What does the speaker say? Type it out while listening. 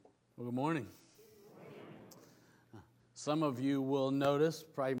Well, good morning. Some of you will notice,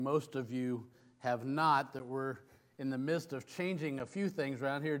 probably most of you have not, that we're in the midst of changing a few things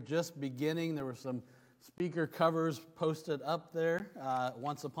around here. Just beginning, there were some speaker covers posted up there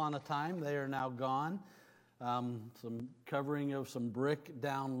once upon a time. They are now gone. Some covering of some brick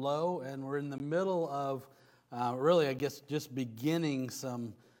down low, and we're in the middle of really, I guess, just beginning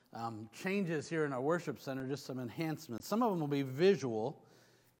some changes here in our worship center, just some enhancements. Some of them will be visual.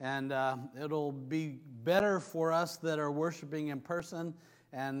 And it'll be better for us that are worshiping in person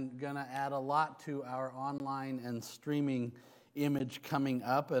and going to add a lot to our online and streaming image coming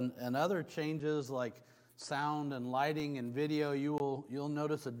up. And other changes like sound and lighting and video, you'll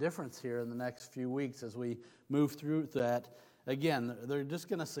notice a difference here in the next few weeks as we move through that. Again, they're just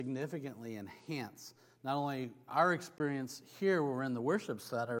going to significantly enhance not only our experience here when we're in the worship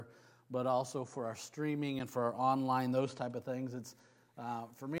center, but also for our streaming and for our online, those type of things.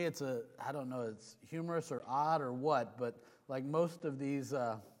 For me, I don't know, it's humorous or odd or what, but like most of these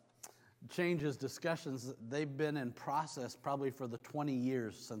changes, discussions, they've been in process probably for the 20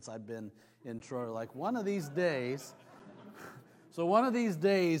 years since I've been in Troy. Like one of these days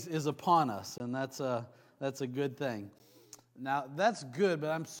is upon us, and that's a good thing. Now, that's good,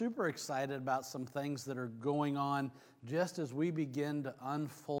 but I'm super excited about some things that are going on just as we begin to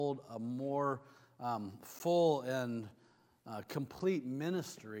unfold a more full and complete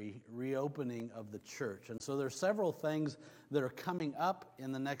ministry reopening of the church. And so there's several things that are coming up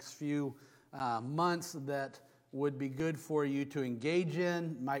in the next few months that would be good for you to engage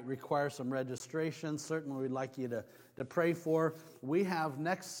in, might require some registration. Certainly we'd like you to pray for. We have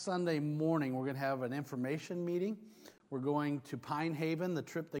next Sunday morning, we're going to have an information meeting. We're going to Pine Haven. The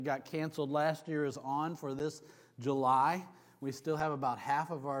trip that got canceled last year is on for this July. We still have about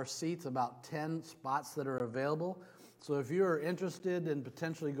half of our seats, about 10 spots that are available. So if you are interested in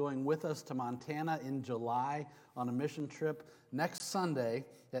potentially going with us to Montana in July on a mission trip, next Sunday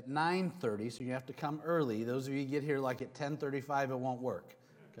at 9:30, so you have to come early. Those of you get here like at 10:35, it won't work,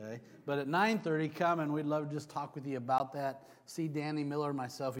 okay? But at 9:30, come, and we'd love to just talk with you about that. See Danny Miller and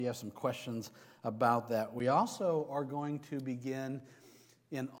myself if you have some questions about that. We also are going to begin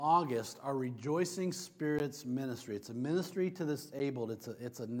in August our Rejoicing Spirits ministry. It's a ministry to the disabled.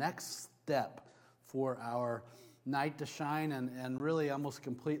 It's a next step for our night to shine, and really almost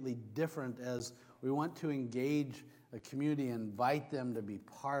completely different as we want to engage a community and invite them to be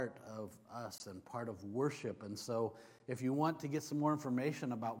part of us and part of worship. And so if you want to get some more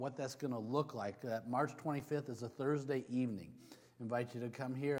information about what that's going to look like, that March 25th is a Thursday evening. I invite you to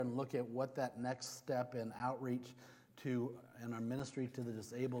come here and look at what that next step in outreach to and our ministry to the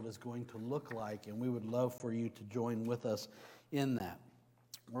disabled is going to look like, and we would love for you to join with us in that.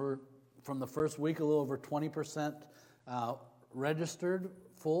 We're from the first week, a little over 20% registered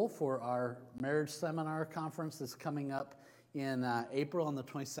full for our marriage seminar conference that's coming up in April on the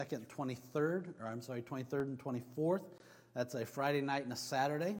 23rd and 24th. That's a Friday night and a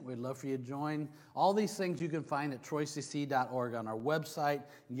Saturday. We'd love for you to join. All these things you can find at troycc.org on our website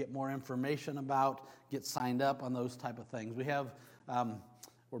and get more information about, get signed up on those type of things. We have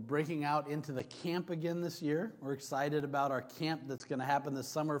We're breaking out into the camp again this year. We're excited about our camp that's going to happen this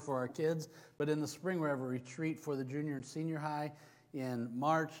summer for our kids. But in the spring, we have a retreat for the junior and senior high in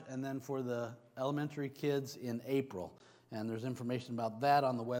March, and then for the elementary kids in April. And there's information about that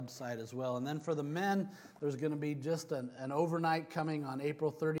on the website as well. And then for the men, there's going to be just an overnight coming on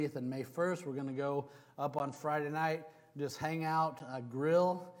April 30th and May 1st. We're going to go up on Friday night, just hang out,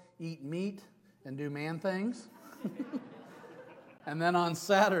 grill, eat meat, and do man things. And then on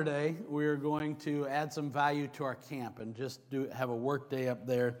Saturday, we're going to add some value to our camp and just have a work day up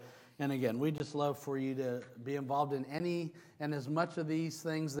there. And again, we just love for you to be involved in any and as much of these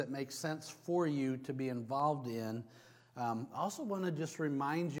things that make sense for you to be involved in. I also want to just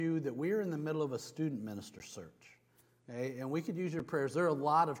remind you that we're in the middle of a student minister search. Okay? And we could use your prayers. There are a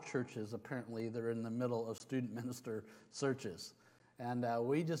lot of churches, apparently, that are in the middle of student minister searches. And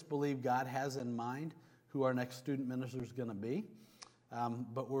we just believe God has in mind who our next student minister is going to be.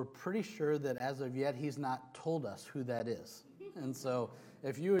 But we're pretty sure that as of yet, he's not told us who that is. And so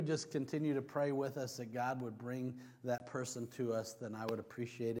if you would just continue to pray with us that God would bring that person to us, then I would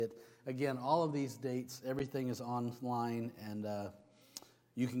appreciate it. Again, all of these dates, everything is online, and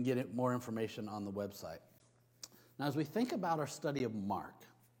you can get more information on the website. Now, as we think about our study of Mark,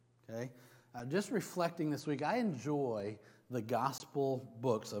 okay, just reflecting this week, I enjoy the gospel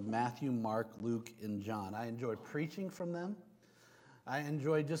books of Matthew, Mark, Luke, and John. I enjoy preaching from them. I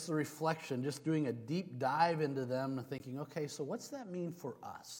enjoy just the reflection, just doing a deep dive into them and thinking, okay, so what's that mean for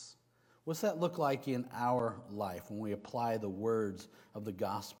us? What's that look like in our life when we apply the words of the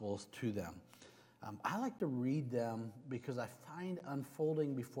Gospels to them? I like to read them because I find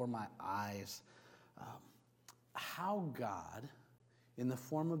unfolding before my eyes how God, in the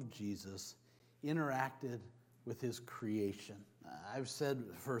form of Jesus, interacted with his creation. I've said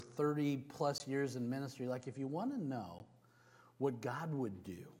for 30 plus years in ministry, like if you want to know what God would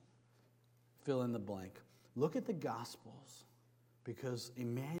do, fill in the blank, look at the Gospels, because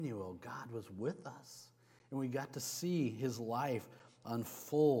Emmanuel, God was with us, and we got to see his life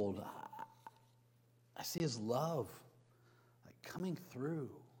unfold. I see his love like coming through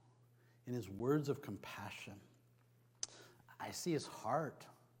in his words of compassion. I see his heart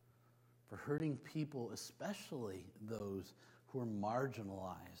for hurting people, especially those who are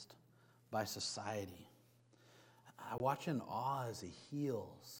marginalized by society. I watch in awe as he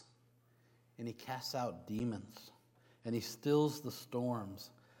heals, and he casts out demons, and he stills the storms.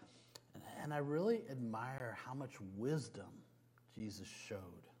 And I really admire how much wisdom Jesus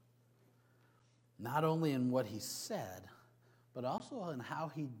showed, not only in what he said, but also in how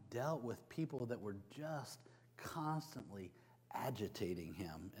he dealt with people that were just constantly agitating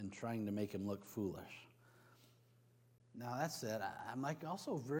him and trying to make him look foolish. Now that said, I'm like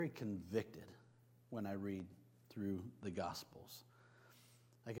also very convicted when I read through the Gospels.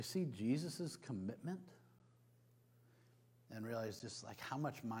 I can see Jesus' commitment and realize just like how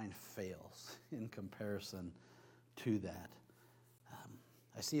much mine fails in comparison to that.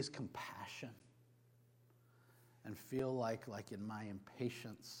 I see his compassion and feel like in my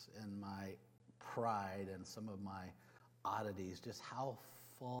impatience and my pride and some of my oddities, just how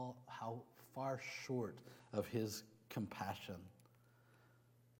far short of his compassion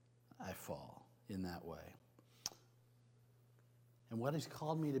I fall in that way. And what he's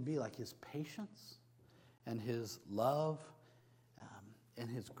called me to be, like his patience and his love and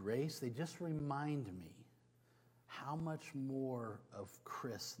his grace, they just remind me how much more of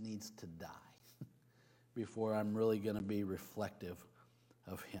Chris needs to die before I'm really going to be reflective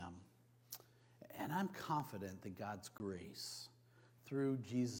of him. And I'm confident that God's grace through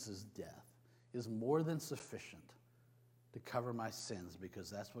Jesus' death is more than sufficient to cover my sins, because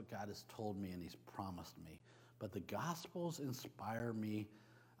that's what God has told me and he's promised me. But the Gospels inspire me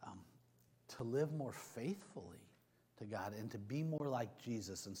to live more faithfully to God and to be more like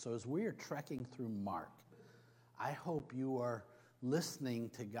Jesus. And so as we are trekking through Mark, I hope you are listening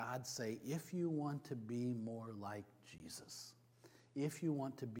to God say, if you want to be more like Jesus, if you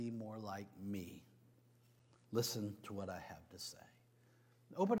want to be more like me, listen to what I have to say.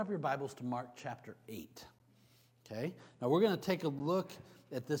 Open up your Bibles to Mark chapter 8. Okay? Now we're going to take a look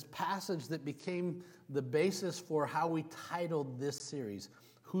at this passage that became the basis for how we titled this series,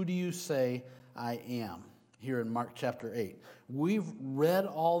 Who Do You Say I Am? Here in Mark chapter 8. We've read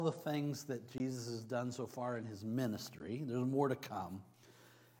all the things that Jesus has done so far in his ministry. There's more to come.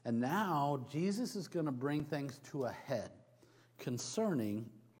 And now Jesus is going to bring things to a head concerning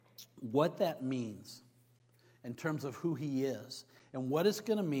what that means in terms of who he is and what it's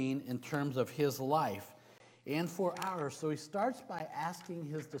going to mean in terms of his life and for ours. So he starts by asking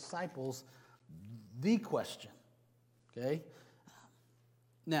his disciples the question. Okay?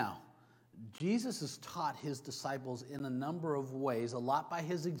 Now, Jesus has taught his disciples in a number of ways, a lot by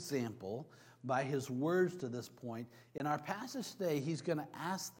his example, by his words to this point. In our passage today, he's going to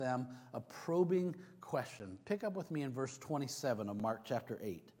ask them a probing question. Pick up with me in verse 27 of Mark chapter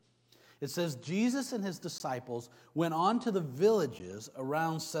 8. It says, Jesus and his disciples went on to the villages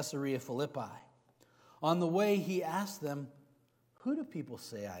around Caesarea Philippi. On the way, he asked them, "Who do people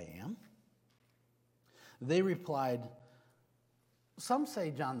say I am?" They replied, "Some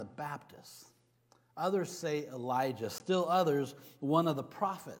say John the Baptist, others say Elijah, still others one of the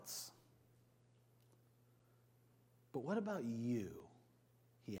prophets." "But what about you?"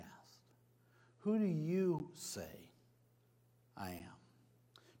 he asked. "Who do you say I am?"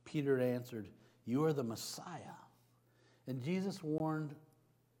 Peter answered, "You are the Messiah." And Jesus warned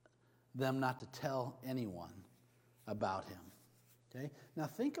them not to tell anyone about him. Okay? Now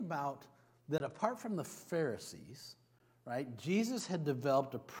think about that apart from the Pharisees, right? Jesus had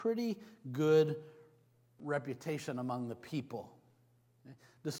developed a pretty good reputation among the people. Okay?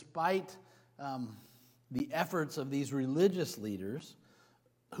 Despite the efforts of these religious leaders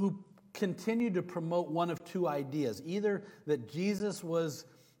who continued to promote one of two ideas. Either that Jesus was,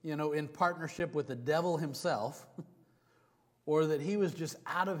 in partnership with the devil himself, or that he was just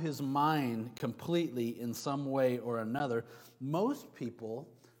out of his mind completely in some way or another. Most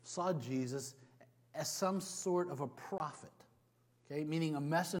people saw Jesus as some sort of a prophet, okay, meaning a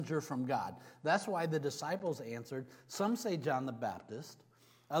messenger from God. That's why the disciples answered, "Some say John the Baptist,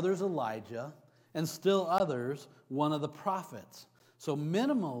 others Elijah, and still others one of the prophets. So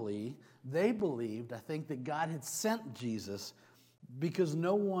minimally, they believed, I think, that God had sent Jesus because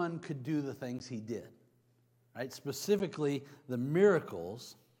no one could do the things he did, right? Specifically, the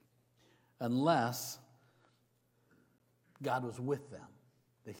miracles, unless God was with them,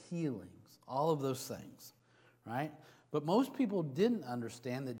 the healings, all of those things, right? But most people didn't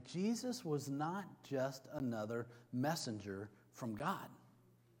understand that Jesus was not just another messenger from God,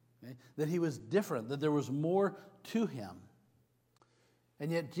 okay? That he was different, that there was more to him.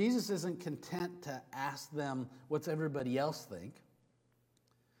 And yet Jesus isn't content to ask them, what's everybody else think?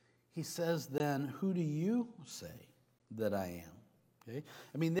 He says then, who do you say that I am? Okay?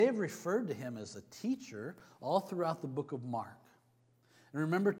 I mean, they've referred to him as a teacher all throughout the book of Mark. And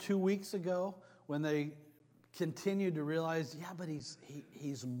remember 2 weeks ago when they continued to realize, yeah, but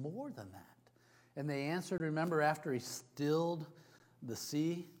he's more than that. And they answered, remember, after he stilled the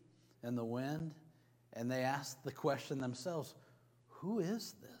sea and the wind, and they asked the question themselves, who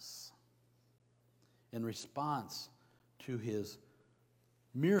is this? In response to his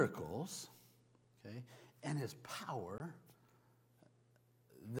miracles, okay, and his power,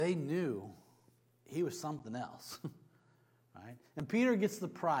 they knew he was something else, right? And Peter gets the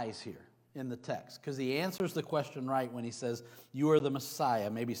prize here in the text because he answers the question right when he says, you are the Messiah.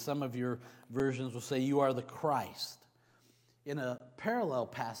 Maybe some of your versions will say, you are the Christ. In a parallel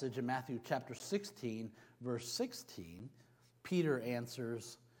passage in Matthew chapter 16, verse 16, Peter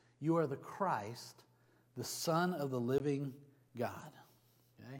answers, you are the Christ, the Son of the living God.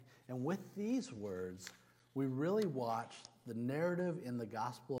 Okay? And with these words, we really watch the narrative in the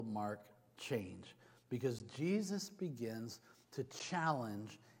Gospel of Mark change because Jesus begins to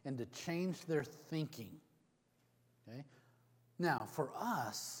challenge and to change their thinking. Okay? Now, for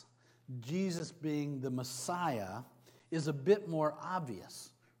us, Jesus being the Messiah is a bit more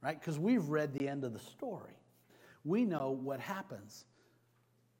obvious, right? Because we've read the end of the story. We know what happens.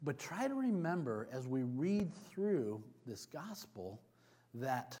 But try to remember as we read through this gospel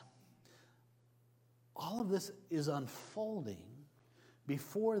that all of this is unfolding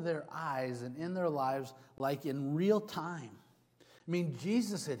before their eyes and in their lives like in real time. I mean,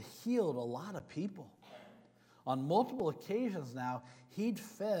 Jesus had healed a lot of people. On multiple occasions now, he'd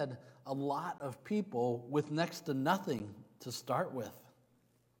fed a lot of people with next to nothing to start with.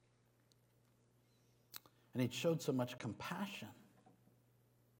 And he showed so much compassion.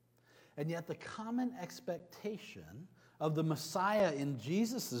 And yet the common expectation of the Messiah in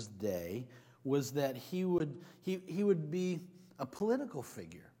Jesus' day was that he would be a political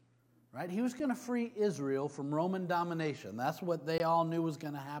figure, right? He was going to free Israel from Roman domination. That's what they all knew was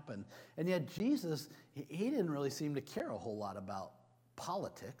going to happen. And yet Jesus, he didn't really seem to care a whole lot about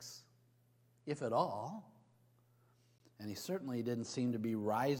politics, if at all. And he certainly didn't seem to be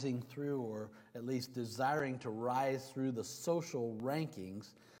rising through, or at least desiring to rise through the social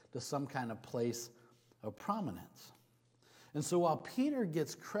rankings to some kind of place of prominence. And so while Peter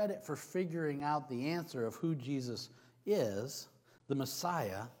gets credit for figuring out the answer of who Jesus is, the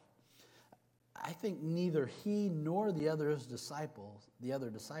Messiah, I think neither he nor the other disciples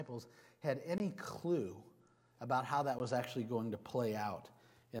had any clue about how that was actually going to play out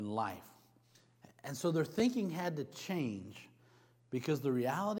in life. And so their thinking had to change because the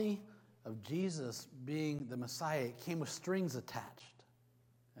reality of Jesus being the Messiah came with strings attached.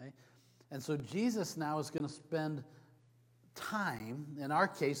 Okay? And so Jesus now is going to spend time, in our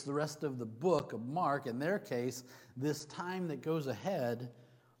case, the rest of the book of Mark, in their case, this time that goes ahead,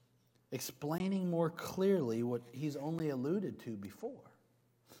 explaining more clearly what he's only alluded to before.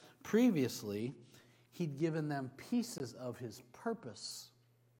 Previously, he'd given them pieces of his purpose,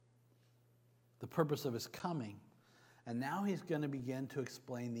 the purpose of his coming. And now he's going to begin to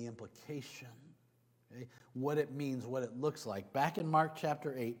explain the implication, okay? What it means, what it looks like. Back in Mark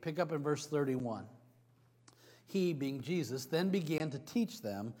chapter 8, pick up in verse 31. He, being Jesus, then began to teach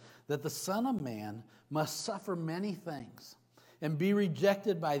them that the Son of Man must suffer many things and be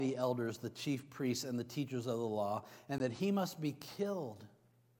rejected by the elders, the chief priests, and the teachers of the law, and that he must be killed,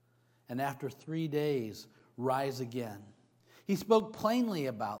 and after 3 days rise again. He spoke plainly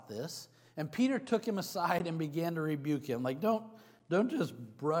about this, and Peter took him aside and began to rebuke him. Like, don't just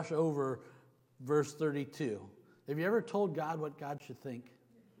brush over verse 32. Have you ever told God what God should think?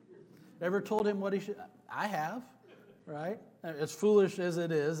 Ever told him what he should? I have, right? As foolish as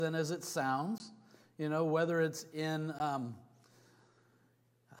it is and as it sounds, whether it's in,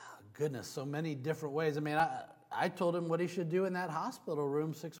 so many different ways. I mean, I told him what he should do in that hospital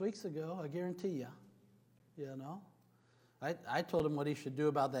room 6 weeks ago, I guarantee you, I told him what he should do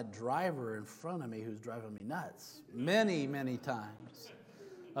about that driver in front of me who's driving me nuts many, many times,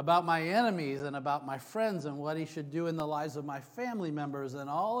 about my enemies and about my friends and what he should do in the lives of my family members and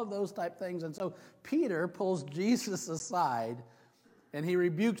all of those type things. And so Peter pulls Jesus aside and he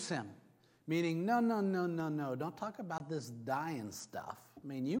rebukes him, meaning, no, don't talk about this dying stuff. I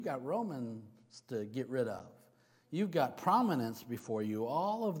mean, you've got Romans to get rid of. You've got prominence before you,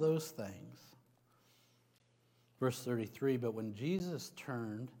 all of those things. Verse 33, but when Jesus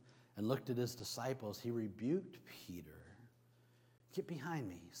turned and looked at his disciples, he rebuked Peter. Get behind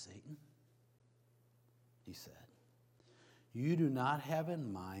me, Satan, he said. You do not have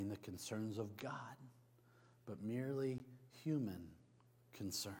in mind the concerns of God, but merely human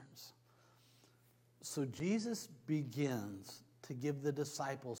concerns. So Jesus begins to give the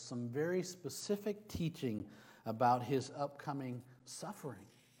disciples some very specific teaching about his upcoming suffering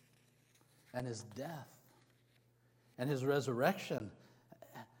and his death and his resurrection.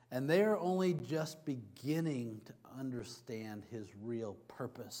 And they are only just beginning to understand his real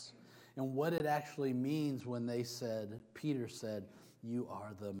purpose and what it actually means when Peter said, you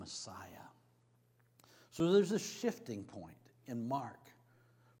are the Messiah. So there's a shifting point in Mark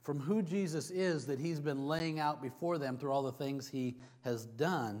from who Jesus is that he's been laying out before them through all the things he has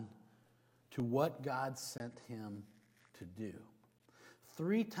done to what God sent him to do.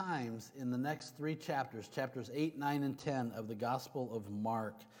 3 times in the next 3 chapters, chapters 8, 9, and 10 of the Gospel of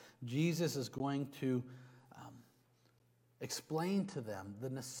Mark, Jesus is going to explain to them the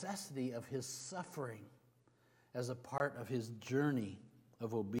necessity of his suffering as a part of his journey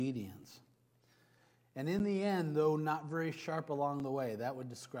of obedience. And in the end, though not very sharp along the way, that would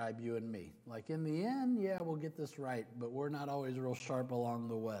describe you and me. Like in the end, yeah, we'll get this right, but we're not always real sharp along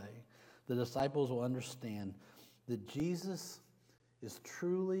the way. The disciples will understand that Jesus is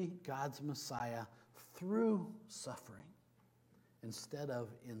truly God's Messiah through suffering instead of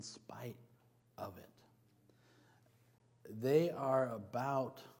in spite of it. They are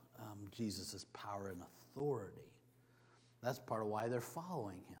about Jesus' power and authority. That's part of why they're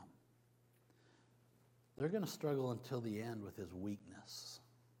following him. They're going to struggle until the end with his weakness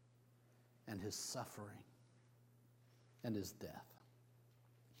and his suffering and his death.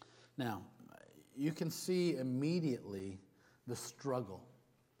 Now, you can see immediately the struggle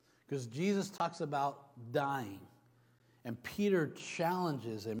because Jesus talks about dying, and Peter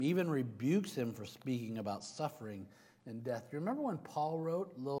challenges him, even rebukes him for speaking about suffering and death. You remember when Paul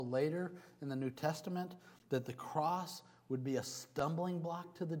wrote a little later in the New Testament that the cross would be a stumbling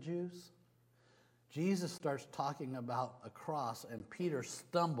block to the Jews? Jesus starts talking about a cross, and Peter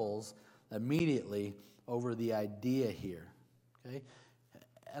stumbles immediately over the idea here. Okay?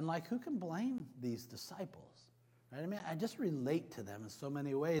 And who can blame these disciples? Right? I mean, I just relate to them in so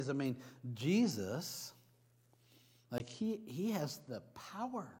many ways. I mean, Jesus, he has the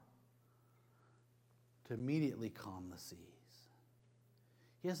power to immediately calm the seas.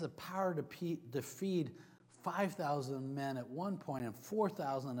 He has the power to feed 5,000 men at one point and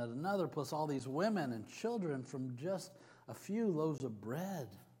 4,000 at another, plus all these women and children from just a few loaves of bread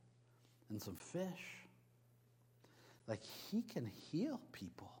and some fish. He can heal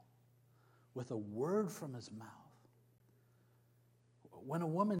people with a word from his mouth. When a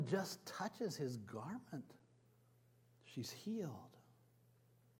woman just touches his garment, she's healed.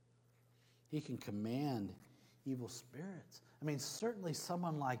 He can command evil spirits. I mean, certainly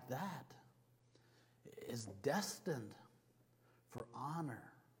someone like that is destined for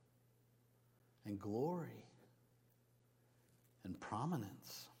honor and glory and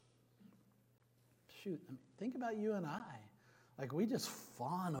prominence. Shoot, I mean, think about you and I. We just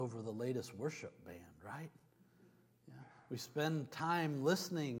fawn over the latest worship band, right? Yeah. We spend time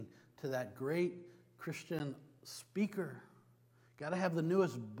listening to that great Christian speaker. Got to have the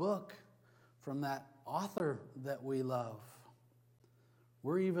newest book from that author that we love.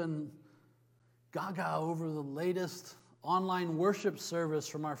 We're even gaga over the latest online worship service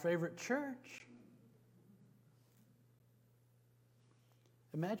from our favorite church.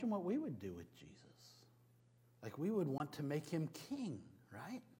 Imagine what we would do with Jesus. We would want to make him king,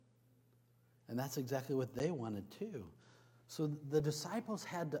 right? And that's exactly what they wanted too. So the disciples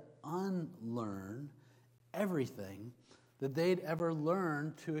had to unlearn everything that they'd ever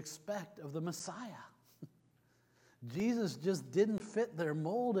learned to expect of the Messiah. Jesus just didn't fit their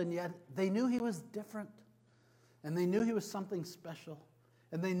mold, and yet they knew he was different. And they knew he was something special.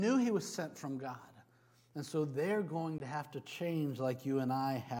 And they knew he was sent from God. And so they're going to have to change like you and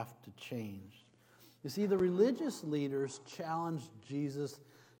I have to change. You see, the religious leaders challenged Jesus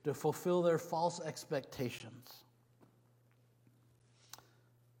to fulfill their false expectations.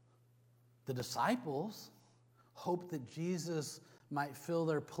 The disciples hoped that Jesus might fill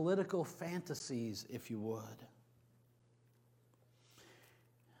their political fantasies, if you would.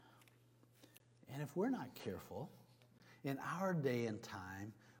 And if we're not careful, in our day and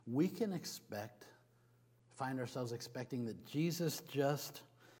time, we can find ourselves expecting that Jesus just,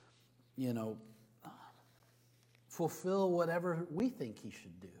 fulfill whatever we think he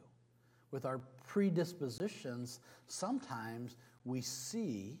should do. With our predispositions, sometimes we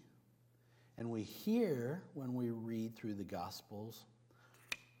see and we hear when we read through the Gospels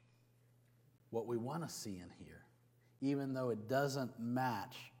what we want to see and hear, even though it doesn't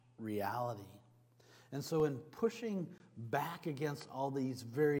match reality. And so in pushing back against all these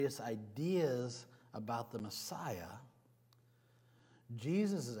various ideas about the Messiah,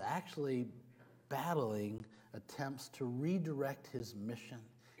 Jesus is actually battling attempts to redirect his mission.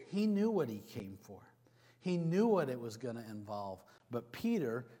 He knew what he came for. He knew what it was going to involve. But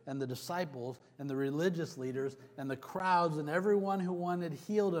Peter and the disciples and the religious leaders and the crowds and everyone who wanted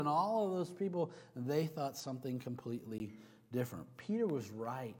healed and all of those people, they thought something completely different. Peter was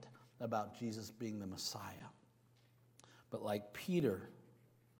right about Jesus being the Messiah. But like Peter,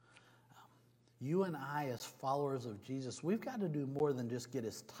 you and I as followers of Jesus, we've got to do more than just get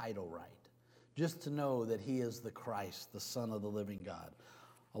his title right. Just to know that he is the Christ, the Son of the living God.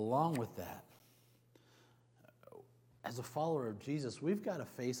 Along with that, as a follower of Jesus, we've got to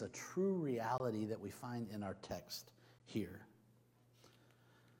face a true reality that we find in our text here.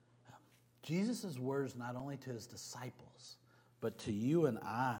 Jesus' words not only to his disciples, but to you and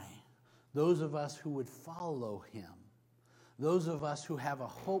I, those of us who would follow him, those of us who have a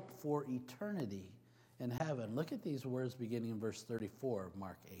hope for eternity in heaven. Look at these words beginning in verse 34 of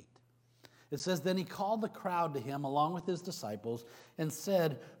Mark 8. It says, "Then he called the crowd to him along with his disciples and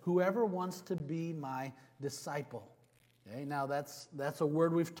said, 'Whoever wants to be my disciple.'" Okay, now that's a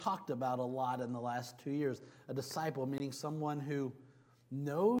word we've talked about a lot in the last 2 years. A disciple, meaning someone who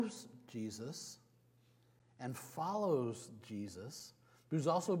knows Jesus and follows Jesus, who's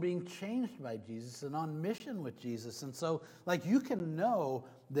also being changed by Jesus and on mission with Jesus. And so, you can know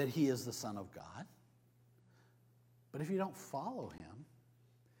that he is the Son of God, but if you don't follow him,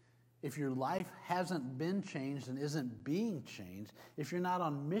 if your life hasn't been changed and isn't being changed, if you're not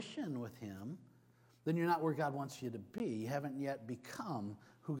on mission with him, then you're not where God wants you to be. You haven't yet become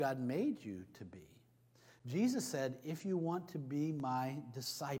who God made you to be. Jesus said, if you want to be my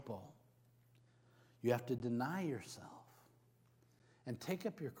disciple, you have to deny yourself and take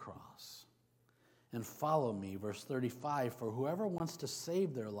up your cross and follow me. Verse 35, "For whoever wants to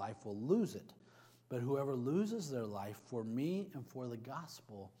save their life will lose it, but whoever loses their life for me and for the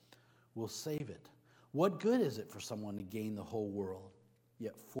gospel will save it. What good is it for someone to gain the whole world,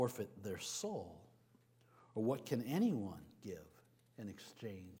 yet forfeit their soul? Or what can anyone give in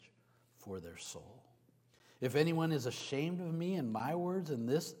exchange for their soul? If anyone is ashamed of me and my words in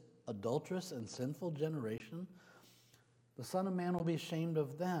this adulterous and sinful generation, the Son of Man will be ashamed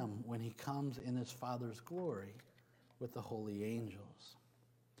of them when he comes in his Father's glory with the holy angels."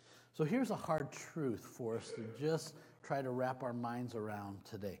 So here's a hard truth for us to just try to wrap our minds around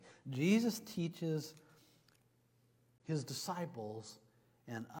today. Jesus teaches his disciples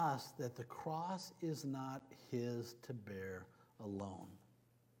and us that the cross is not his to bear alone.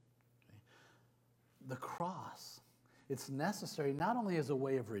 Okay? The cross, it's necessary not only as a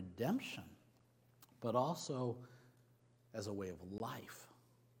way of redemption, but also as a way of life.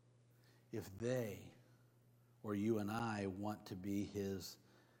 If they, or you and I, want to be his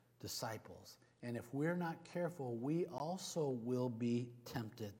disciples. And if we're not careful, we also will be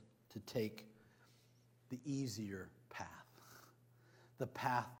tempted to take the easier path. The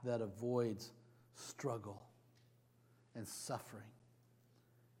path that avoids struggle and suffering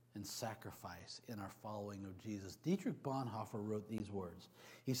and sacrifice in our following of Jesus. Dietrich Bonhoeffer wrote these words.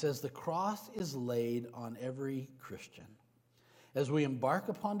 He says, "The cross is laid on every Christian. As we embark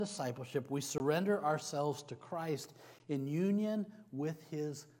upon discipleship, we surrender ourselves to Christ in union with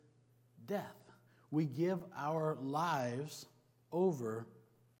his death. We give our lives over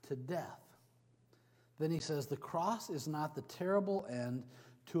to death." Then he says, "The cross is not the terrible end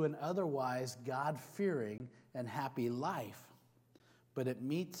to an otherwise God-fearing and happy life, but it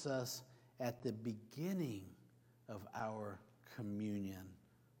meets us at the beginning of our communion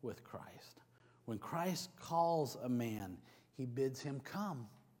with Christ. When Christ calls a man, he bids him come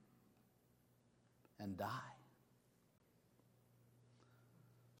and die."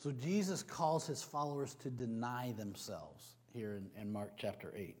 So Jesus calls his followers to deny themselves here in Mark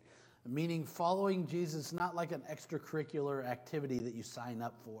chapter 8. Meaning following Jesus is not like an extracurricular activity that you sign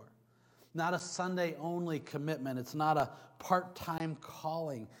up for. Not a Sunday-only commitment. It's not a part-time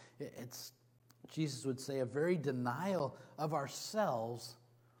calling. It's, Jesus would say, a very denial of ourselves,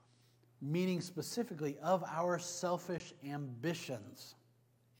 meaning specifically of our selfish ambitions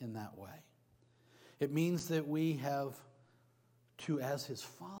in that way. It means that we have to, as his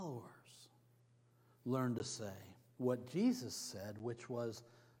followers, learn to say what Jesus said, which was,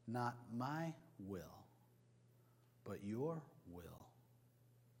 not my will, but your will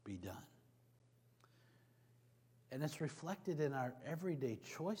be done. And it's reflected in our everyday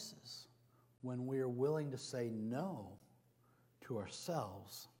choices when we are willing to say no to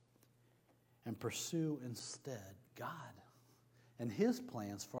ourselves and pursue instead God and his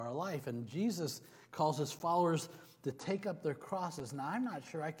plans for our life. And Jesus calls his followers to take up their crosses. Now, I'm not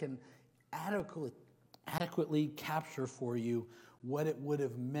sure I can adequately capture for you what it would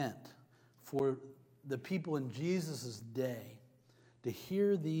have meant for the people in Jesus' day to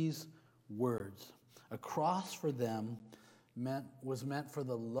hear these words. A cross for them was meant for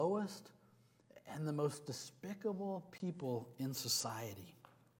the lowest and the most despicable people in society.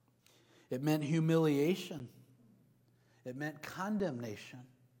 It meant humiliation. It meant condemnation.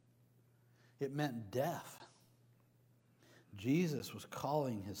 It meant death. Jesus was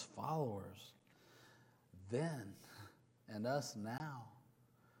calling his followers then and us now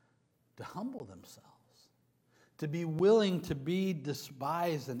to humble themselves, to be willing to be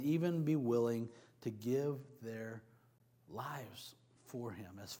despised and even be willing to give their lives for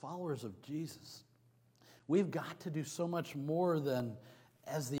him. As followers of Jesus, we've got to do so much more than,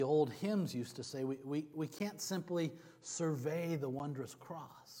 as the old hymns used to say, we can't simply survey the wondrous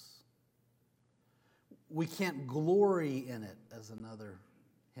cross. We can't glory in it, as another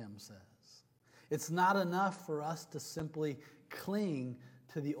hymn says. It's not enough for us to simply cling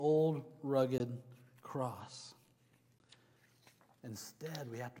to the old rugged cross. Instead,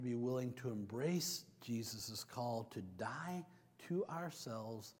 we have to be willing to embrace Jesus' call to die to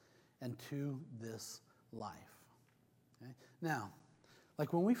ourselves and to this life. Okay? Now,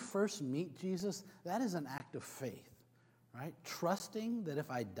 like when we first meet Jesus, that is an act of faith, right? Trusting that if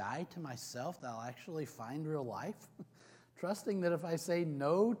I die to myself, I'll actually find real life. Trusting that if I say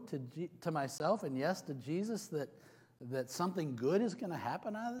no to myself and yes to Jesus, that something good is going to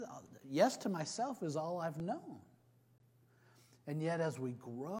happen out of it. Yes to myself is all I've known. And yet as we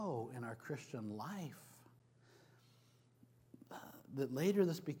grow in our Christian life, that later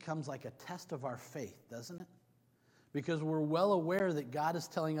this becomes like a test of our faith, doesn't it? Because we're well aware that God is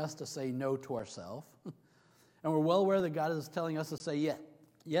telling us to say no to ourselves. And we're well aware that God is telling us to say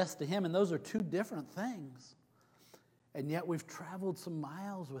yes to him. And those are two different things. And yet we've traveled some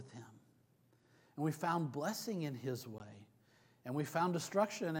miles with him. And we found blessing in his way. And we found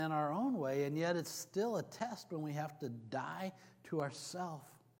destruction in our own way. And yet it's still a test when we have to die to ourselves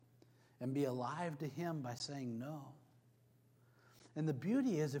and be alive to him by saying no. And the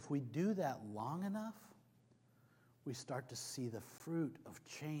beauty is if we do that long enough, we start to see the fruit of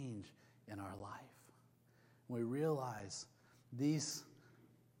change in our life. We realize this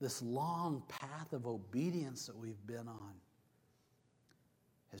long path of obedience that we've been on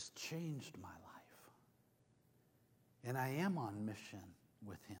has changed my life. And I am on mission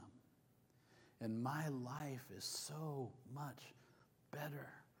with him. And my life is so much better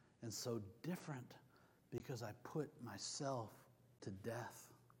and so different because I put myself to death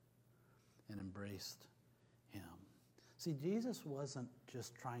and embraced him. See, Jesus wasn't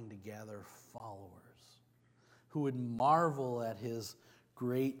just trying to gather followers who would marvel at his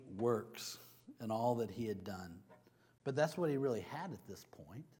great works and all that he had done. But that's what he really had at this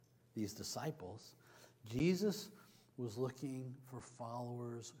point, these disciples. Jesus was looking for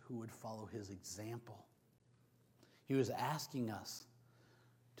followers who would follow his example. He was asking us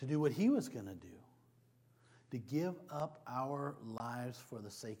to do what he was going to do, to give up our lives for the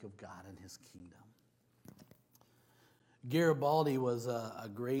sake of God and his kingdom. Garibaldi was a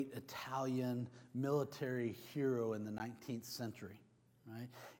great Italian military hero in the 19th century, right?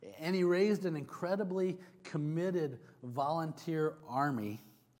 And he raised an incredibly committed volunteer army.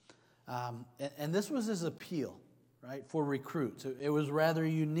 And this was his appeal, right, for recruits. It was rather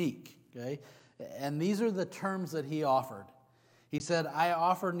unique, okay? And these are the terms that he offered. He said, I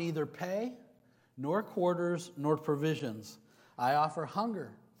offer neither pay, nor quarters, nor provisions. I offer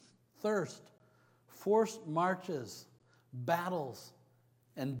hunger, thirst, forced marches, battles,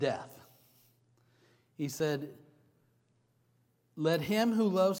 and death. He said, let him who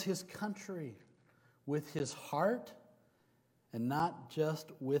loves his country with his heart and not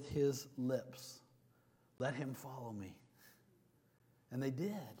just with his lips, let him follow me. And they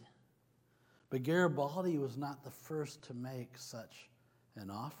did. But Garibaldi was not the first to make such an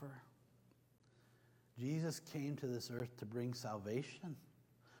offer. Jesus came to this earth to bring salvation,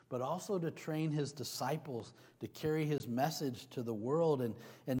 but also to train his disciples to carry his message to the world.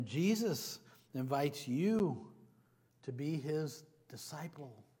 And Jesus invites you to be his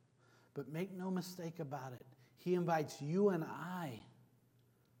disciple, But make no mistake about it. He invites you and I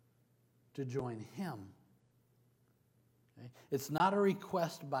to join him. Okay? It's not a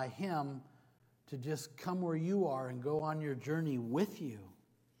request by him to just come where you are and go on your journey with you.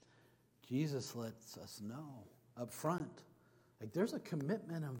 Jesus lets us know up front, like there's a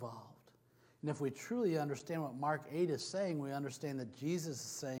commitment involved. And if we truly understand what Mark 8 is saying, we understand that Jesus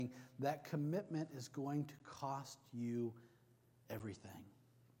is saying that commitment is going to cost you everything.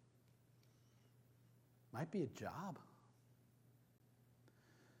 Might be a job.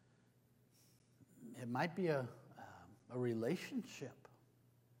 It might be a relationship.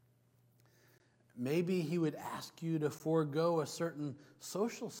 Maybe he would ask you to forego a certain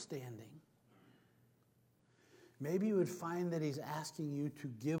social standing. Maybe you would find that he's asking you to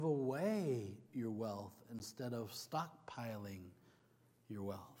give away your wealth instead of stockpiling your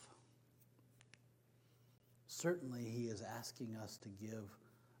wealth. Certainly, he is asking us to give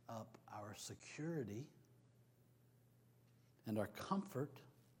up our security and our comfort,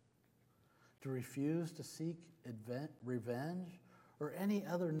 to refuse to seek revenge or any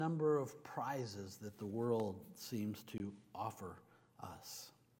other number of prizes that the world seems to offer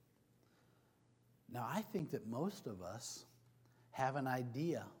us. Now, I think that most of us have an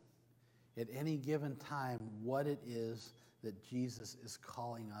idea at any given time what it is that Jesus is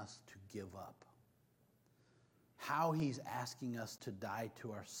calling us to give up, how he's asking us to die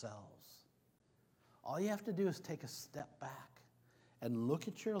to ourselves. All you have to do is take a step back and look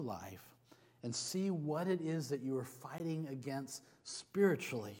at your life and see what it is that you are fighting against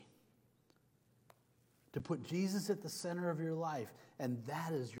spiritually. To put Jesus at the center of your life, and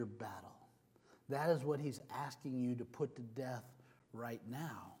that is your battle. That is what he's asking you to put to death right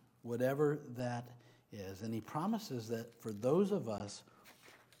now, whatever that is. And he promises that for those of us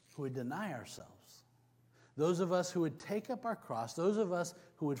who would deny ourselves, those of us who would take up our cross, those of us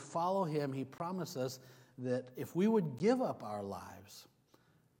who would follow him, he promised us that if we would give up our lives,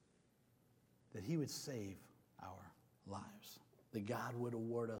 that he would save our lives, that God would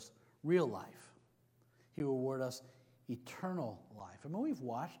award us real life. He would award us eternal life. I mean, we've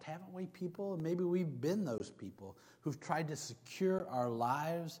watched, haven't we, people, and maybe we've been those people who've tried to secure our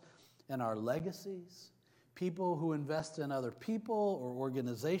lives and our legacies, people who invest in other people or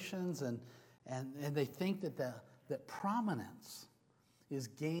organizations, and they think that prominence is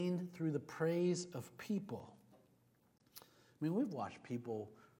gained through the praise of people. I mean, we've watched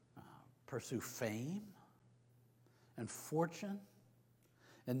people pursue fame and fortune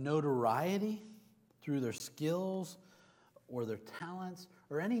and notoriety through their skills or their talents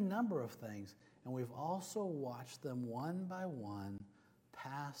or any number of things. And we've also watched them one by one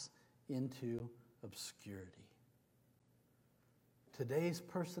pass into obscurity. Today's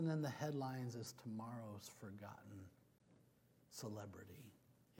person in the headlines is tomorrow's forgotten celebrity,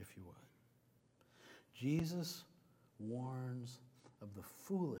 if you would. Jesus warns of the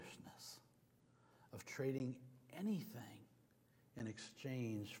foolishness of trading anything in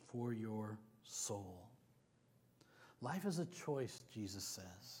exchange for your soul. Life is a choice, Jesus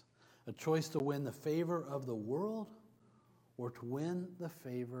says. A choice to win the favor of the world or to win the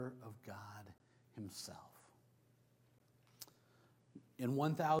favor of God himself. In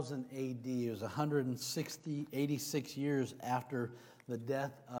 1000 AD, it was 86 years after the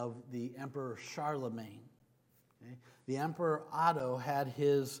death of the Emperor Charlemagne. Okay? The Emperor Otto had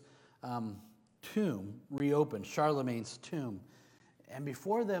his tomb reopened, Charlemagne's tomb. And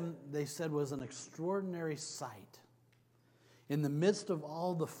before them, they said, was an extraordinary sight. In the midst of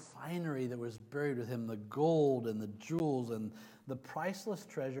all the finery that was buried with him, the gold and the jewels and the priceless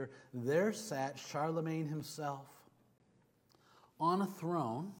treasure, there sat Charlemagne himself on a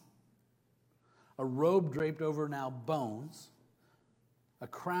throne, a robe draped over now bones, a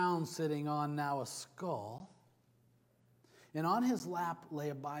crown sitting on now a skull, and on his lap lay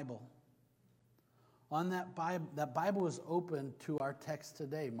a Bible. On that Bible was open to our text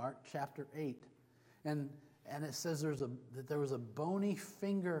today, Mark chapter 8. And it says that there was a bony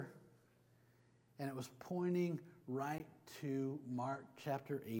finger, and it was pointing right to Mark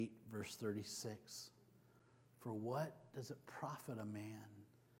chapter 8, verse 36. For what does it profit a man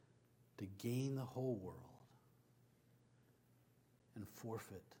to gain the whole world and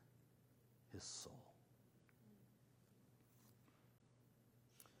forfeit his soul?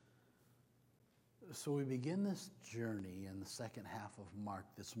 So we begin this journey in the second half of Mark,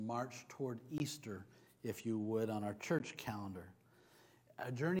 this march toward Easter, if you would, on our church calendar.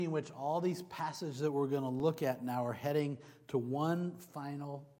 A journey in which all these passages that we're going to look at now are heading to one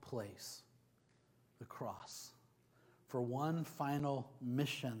final place, the cross, for one final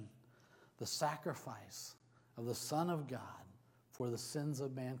mission, the sacrifice of the Son of God for the sins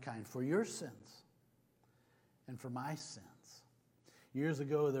of mankind, for your sins and for my sins. Years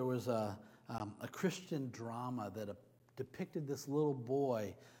ago, there was a Christian drama that depicted this little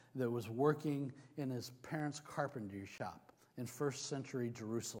boy that was working in his parents' carpentry shop in first century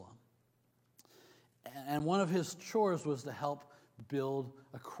Jerusalem. And one of his chores was to help build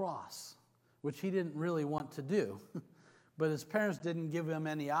a cross, which he didn't really want to do. But his parents didn't give him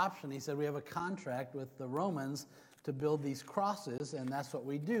any option. He said, we have a contract with the Romans to build these crosses, and that's what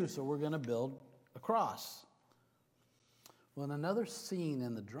we do, so we're going to build a cross. Well, in another scene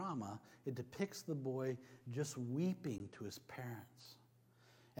in the drama, it depicts the boy just weeping to his parents.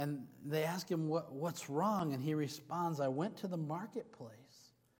 And they ask him, what's wrong? And he responds, I went to the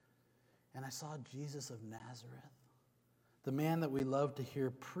marketplace, and I saw Jesus of Nazareth, the man that we love to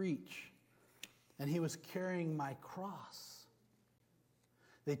hear preach. And he was carrying my cross.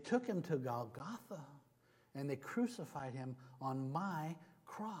 They took him to Golgotha, and they crucified him on my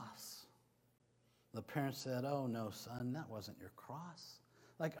cross. The parents said, oh, no, son, that wasn't your cross.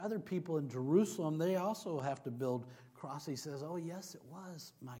 Like other people in Jerusalem, they also have to build crosses. He says, oh, yes, it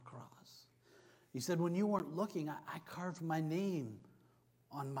was my cross. He said, when you weren't looking, I carved my name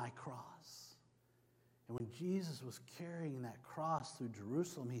on my cross. And when Jesus was carrying that cross through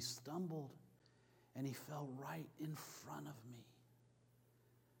Jerusalem, he stumbled and he fell right in front of me.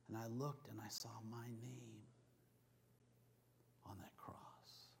 And I looked and I saw my name on that cross.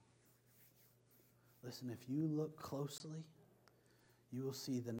 Listen, if you look closely, you will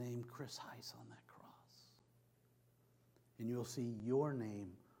see the name Chris Heiss on that cross. And you'll see your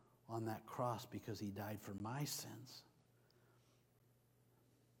name on that cross because he died for my sins.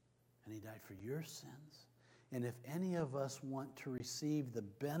 And he died for your sins. And if any of us want to receive the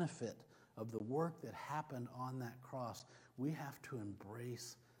benefit of the work that happened on that cross, we have to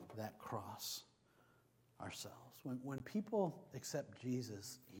embrace that cross ourselves. When people accept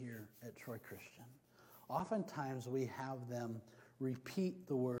Jesus here at Troy Christian, oftentimes we have them repeat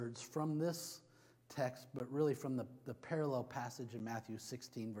the words from this text, but really from the parallel passage in Matthew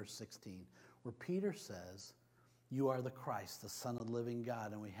 16, verse 16, where Peter says, you are the Christ, the Son of the living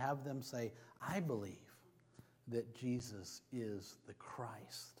God. And we have them say, I believe that Jesus is the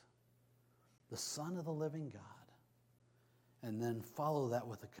Christ, the Son of the living God. And then follow that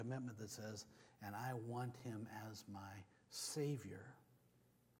with a commitment that says, and I want him as my Savior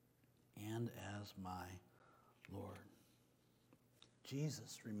and as my Lord.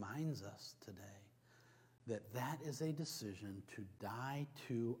 Jesus reminds us today that that is a decision to die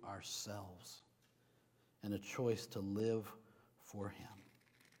to ourselves and a choice to live for him.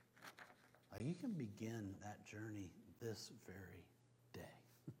 You can begin that journey this very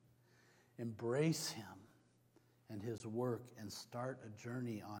day. Embrace him and his work and start a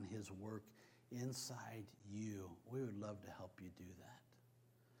journey on his work inside you. We would love to help you do that.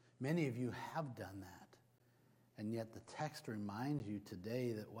 Many of you have done that. And yet the text reminds you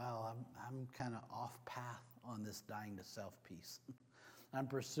today that, wow, I'm kind of off path on this dying to self piece. I'm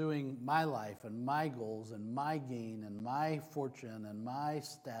pursuing my life and my goals and my gain and my fortune and my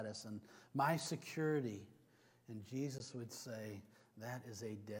status and my security. And Jesus would say, that is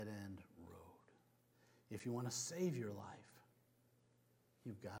a dead-end road. If you want to save your life,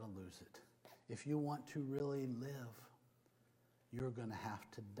 you've got to lose it. If you want to really live, you're going to have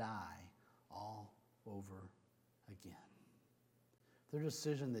to die all over again. If there's a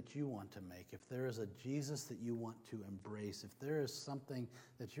decision that you want to make, if there is a Jesus that you want to embrace, if there is something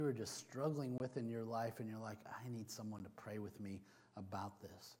that you are just struggling with in your life and you're like, I need someone to pray with me about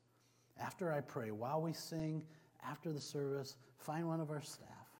this. After I pray, while we sing, after the service, find one of our staff,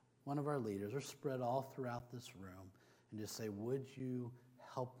 one of our leaders, or spread all throughout this room and just say, would you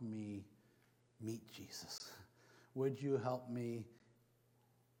help me meet Jesus? Would you help me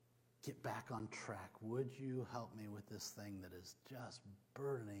get back on track? Would you help me with this thing that is just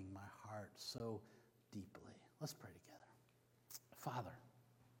burdening my heart so deeply? Let's pray together. Father,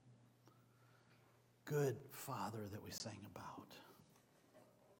 good Father that we sang about,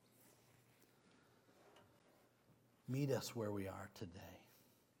 meet us where we are today.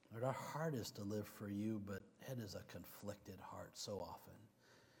 Lord, our heart is to live for you, but it is a conflicted heart so often.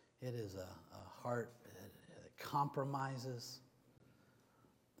 It is a heart that compromises,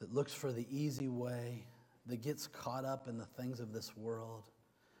 that looks for the easy way, that gets caught up in the things of this world.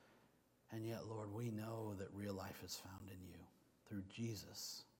 And yet, Lord, we know that real life is found in you through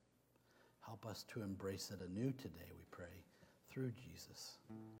Jesus. Help us to embrace it anew today, we pray, through Jesus.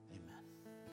 Amen.